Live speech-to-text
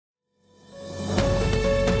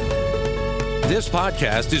This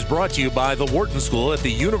podcast is brought to you by the Wharton School at the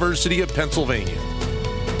University of Pennsylvania.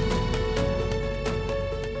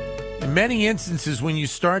 In many instances, when you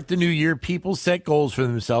start the new year, people set goals for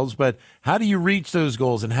themselves, but how do you reach those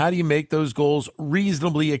goals and how do you make those goals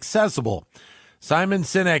reasonably accessible? Simon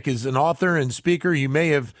Sinek is an author and speaker you may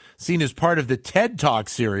have seen as part of the TED Talk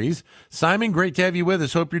series. Simon, great to have you with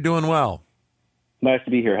us. Hope you're doing well. Nice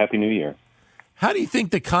to be here. Happy New Year. How do you think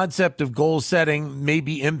the concept of goal setting may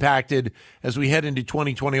be impacted as we head into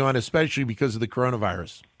 2021, especially because of the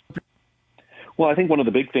coronavirus? Well, I think one of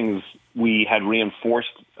the big things we had reinforced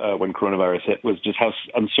when coronavirus hit was just how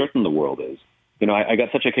uncertain the world is. You know, I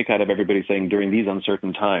got such a kick out of everybody saying during these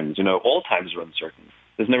uncertain times, you know, all times are uncertain.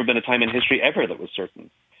 There's never been a time in history ever that was certain.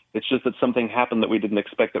 It's just that something happened that we didn't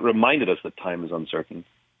expect that reminded us that time is uncertain.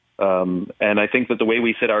 And I think that the way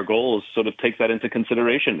we set our goals sort of takes that into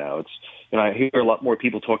consideration now. It's, you know, I hear a lot more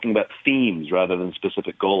people talking about themes rather than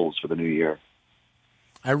specific goals for the new year.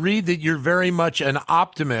 I read that you're very much an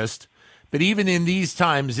optimist, but even in these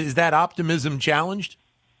times, is that optimism challenged?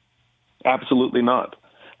 Absolutely not.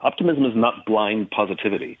 Optimism is not blind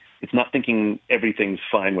positivity. It's not thinking everything's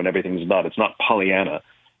fine when everything's not. It's not Pollyanna.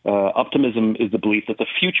 Optimism is the belief that the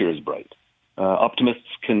future is bright. Optimists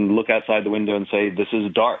can look outside the window and say, this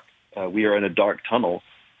is dark. We are in a dark tunnel.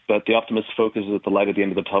 But the optimist focuses at the light at the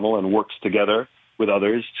end of the tunnel and works together with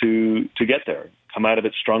others to get there, come out of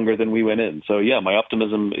it stronger than we went in. So, yeah, my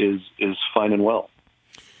optimism is fine and well.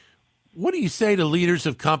 What do you say to leaders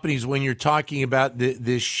of companies when you're talking about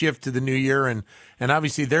this shift to the new year? And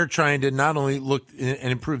obviously they're trying to not only look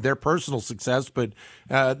and improve their personal success, but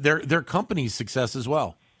their company's success as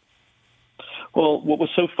well. Well, what was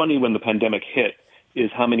so funny when the pandemic hit is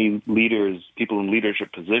how many leaders, people in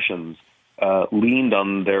leadership positions, leaned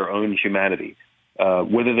on their own humanity.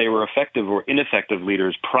 Whether they were effective or ineffective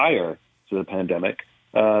leaders prior to the pandemic,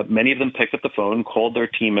 many of them picked up the phone, called their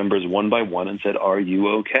team members one by one and said, are you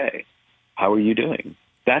okay? How are you doing?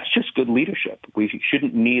 That's just good leadership. We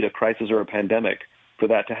shouldn't need a crisis or a pandemic for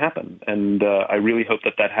that to happen. And I really hope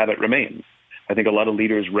that that habit remains. I think a lot of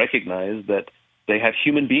leaders recognize that they have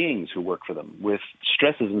human beings who work for them with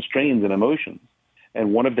stresses and strains and emotions.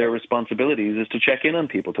 And one of their responsibilities is to check in on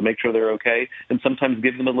people, to make sure they're okay, and sometimes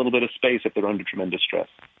give them a little bit of space if they're under tremendous stress.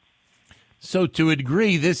 So to a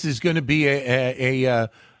degree, this is going to be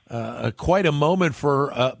quite a moment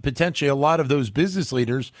for potentially a lot of those business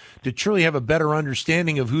leaders to truly have a better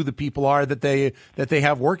understanding of who the people are that they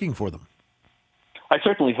have working for them. I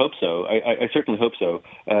certainly hope so. I certainly hope so.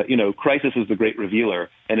 You know, crisis is the great revealer.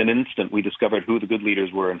 And in an instant, we discovered who the good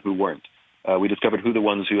leaders were and who weren't. We discovered who the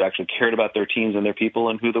ones who actually cared about their teams and their people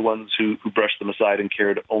and who the ones who brushed them aside and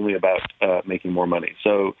cared only about making more money.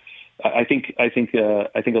 So I think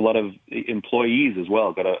a lot of employees as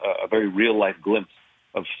well got a very real life glimpse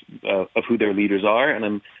of who their leaders are.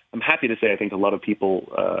 And I'm happy to say I think a lot of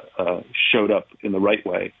people showed up in the right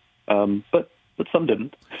way. But some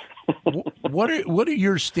didn't. What are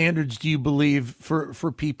your standards, do you believe,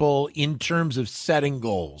 for people in terms of setting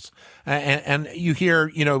goals? And you hear,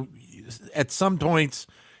 you know, at some points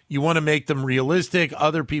you want to make them realistic.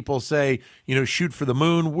 Other people say, you know, shoot for the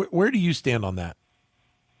moon. Where do you stand on that?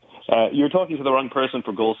 You're talking to the wrong person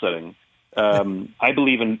for goal setting. I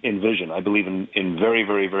believe in vision. I believe in very,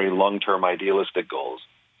 very, very long-term idealistic goals.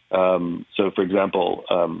 So, for example,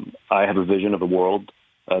 I have a vision of a world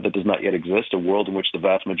that does not yet exist, a world in which the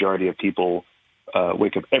vast majority of people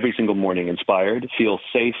wake up every single morning inspired, feel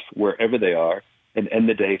safe wherever they are, and end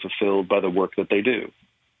the day fulfilled by the work that they do.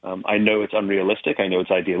 I know it's unrealistic. I know it's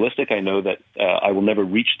idealistic. I know that I will never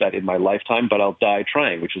reach that in my lifetime, but I'll die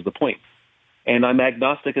trying, which is the point. And I'm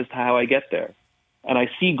agnostic as to how I get there. And I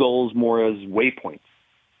see goals more as waypoints,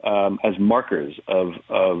 as markers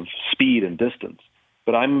of speed and distance.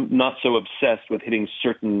 But I'm not so obsessed with hitting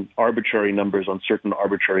certain arbitrary numbers on certain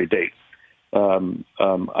arbitrary dates.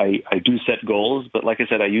 I do set goals, but like I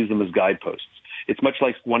said, I use them as guideposts. It's much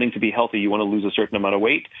like wanting to be healthy. You want to lose a certain amount of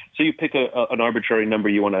weight, so you pick an arbitrary number.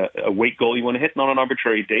 You want a weight goal you want to hit, not an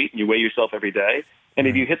arbitrary date, and you weigh yourself every day. And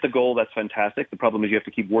if you hit the goal, that's fantastic. The problem is you have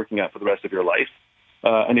to keep working out for the rest of your life.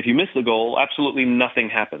 And if you miss the goal, absolutely nothing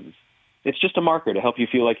happens. It's just a marker to help you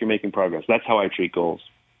feel like you're making progress. That's how I treat goals.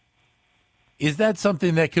 Is that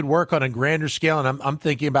something that could work on a grander scale? And I'm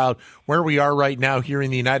thinking about where we are right now here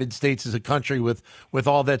in the United States as a country with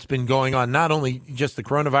all that's been going on, not only just the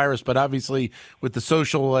coronavirus, but obviously with the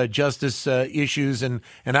social justice issues and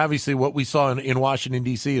obviously what we saw in Washington,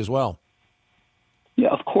 D.C. as well. Yeah,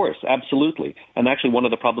 of course, absolutely. And actually one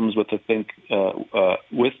of the problems with the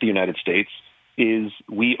United States is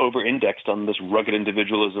we over-indexed on this rugged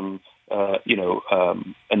individualism,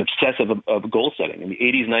 and obsessive of goal setting. In the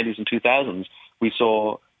 80s, 90s, and 2000s, we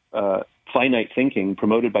saw finite thinking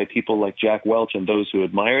promoted by people like Jack Welch and those who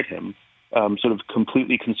admired him sort of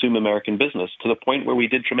completely consume American business to the point where we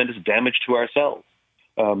did tremendous damage to ourselves.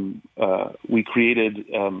 We created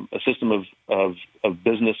a system of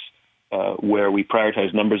business where we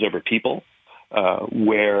prioritize numbers over people,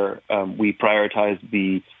 where we prioritize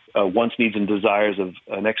the wants, needs, and desires of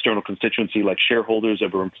an external constituency like shareholders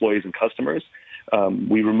over employees and customers.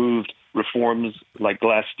 We removed reforms like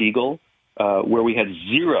Glass-Steagall, where we had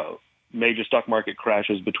zero major stock market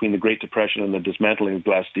crashes between the Great Depression and the dismantling of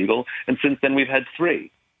Glass-Steagall. And since then, we've had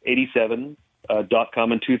three, 87,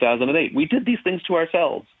 .com, and 2008. We did these things to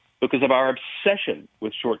ourselves because of our obsession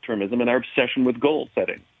with short-termism and our obsession with goal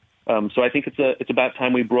setting. So I think it's about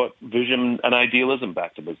time we brought vision and idealism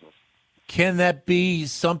back to business. Can that be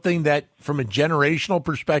something that, from a generational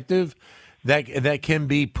perspective, that can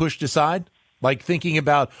be pushed aside? Like thinking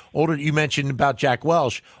about you mentioned about Jack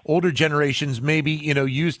Welch, older generations maybe,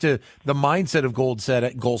 used to the mindset of goal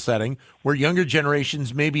setting, where younger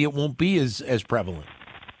generations, maybe it won't be as prevalent.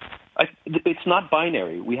 It's not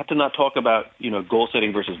binary. We have to not talk about, goal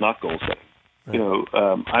setting versus not goal setting.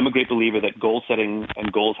 Right. I'm a great believer that goal setting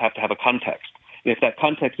and goals have to have a context. And if that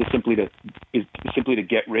context is simply to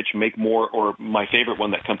get rich, make more, or my favorite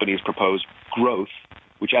one that companies propose, growth,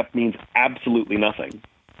 which means absolutely nothing,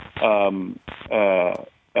 then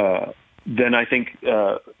I think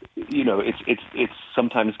it's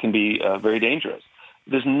sometimes can be very dangerous.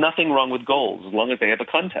 There's nothing wrong with goals as long as they have a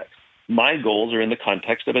context. My goals are in the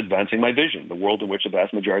context of advancing my vision, the world in which the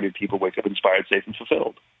vast majority of people wake up inspired, safe, and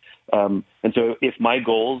fulfilled. And so if my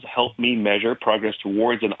goals help me measure progress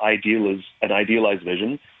towards an idealized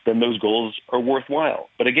vision, then those goals are worthwhile.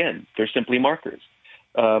 But again, they're simply markers.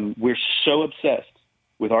 We're so obsessed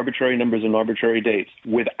with arbitrary numbers and arbitrary dates,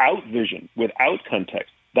 without vision, without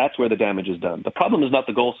context. That's where the damage is done. The problem is not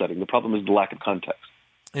the goal setting. The problem is the lack of context.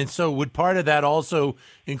 And so would part of that also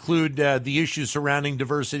include the issues surrounding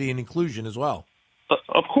diversity and inclusion as well?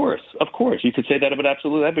 Of course. You could say that about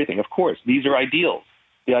absolutely everything. Of course. These are ideals.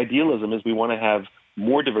 The idealism is we want to have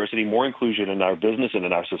more diversity, more inclusion in our business and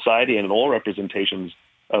in our society and in all representations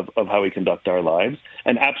of how we conduct our lives.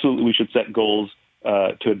 And absolutely we should set goals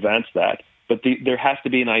to advance that. But there has to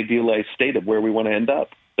be an idealized state of where we want to end up.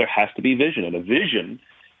 There has to be vision. And a vision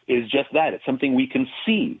is just that. It's something we can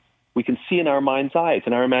see. We can see in our mind's eye. It's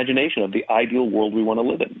in our imagination of the ideal world we want to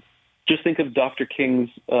live in. Just think of Dr. King's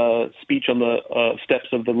speech on the steps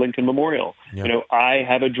of the Lincoln Memorial. Yep. I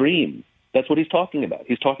have a dream. That's what he's talking about.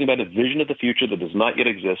 He's talking about a vision of the future that does not yet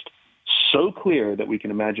exist, so clear that we can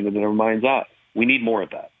imagine it in our mind's eye. We need more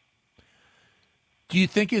of that. Do you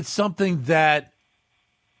think it's something that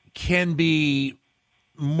can be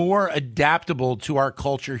more adaptable to our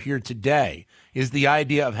culture here today? Is the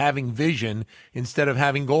idea of having vision instead of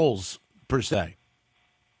having goals, per se?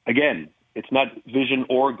 Again, it's not vision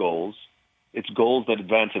or goals. It's goals that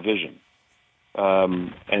advance a vision. So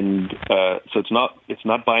it's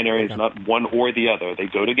not binary. Okay. It's not one or the other. They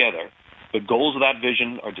go together. But goals without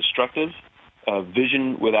vision are destructive.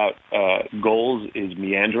 Vision without goals is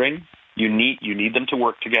meandering. You need them to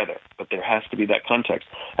work together, but there has to be that context.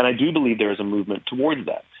 And I do believe there is a movement towards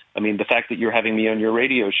that. I mean, the fact that you're having me on your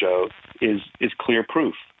radio show is clear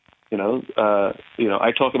proof.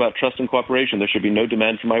 I talk about trust and cooperation. There should be no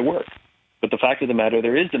demand for my work. But the fact of the matter,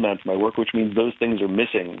 there is demand for my work, which means those things are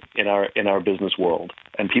missing in our business world,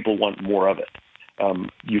 and people want more of it.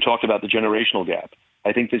 You talked about the generational gap.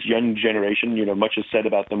 I think this young generation, much is said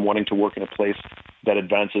about them wanting to work in a place that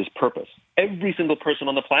advances purpose. Every single person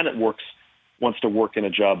on the planet wants to work in a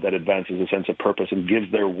job that advances a sense of purpose and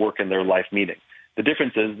gives their work and their life meaning. The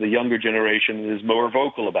difference is the younger generation is more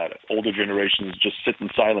vocal about it. Older generations just sit in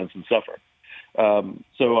silence and suffer.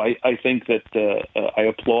 So I think that I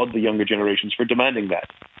applaud the younger generations for demanding that.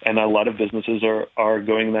 And a lot of businesses are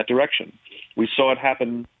going in that direction. We saw it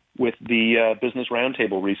happen with the Business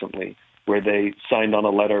Roundtable recently, where they signed on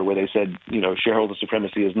a letter where they said, shareholder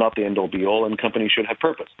supremacy is not the end-all be-all and companies should have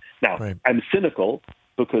purpose. Now, right. I'm cynical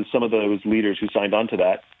because some of those leaders who signed on to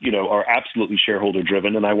that, are absolutely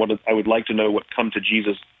shareholder-driven, and I would like to know what come to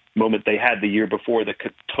Jesus moment they had the year before that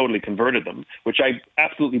totally converted them, which I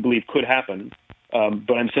absolutely believe could happen,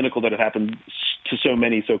 but I'm cynical that it happened to so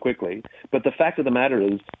many so quickly. But the fact of the matter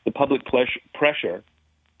is the public pressure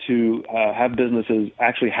to have businesses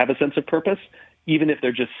actually have a sense of purpose, even if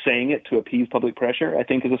they're just saying it to appease public pressure, I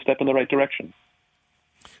think is a step in the right direction.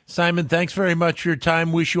 Simon, thanks very much for your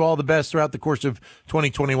time. Wish you all the best throughout the course of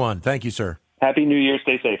 2021. Thank you, sir. Happy New Year.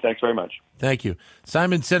 Stay safe. Thanks very much. Thank you.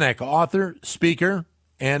 Simon Sinek, author, speaker,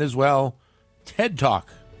 and as well, TED Talk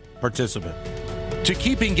participant. To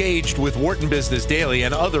keep engaged with Wharton Business Daily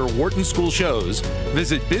and other Wharton School shows,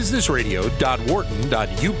 visit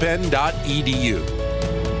businessradio.wharton.upenn.edu.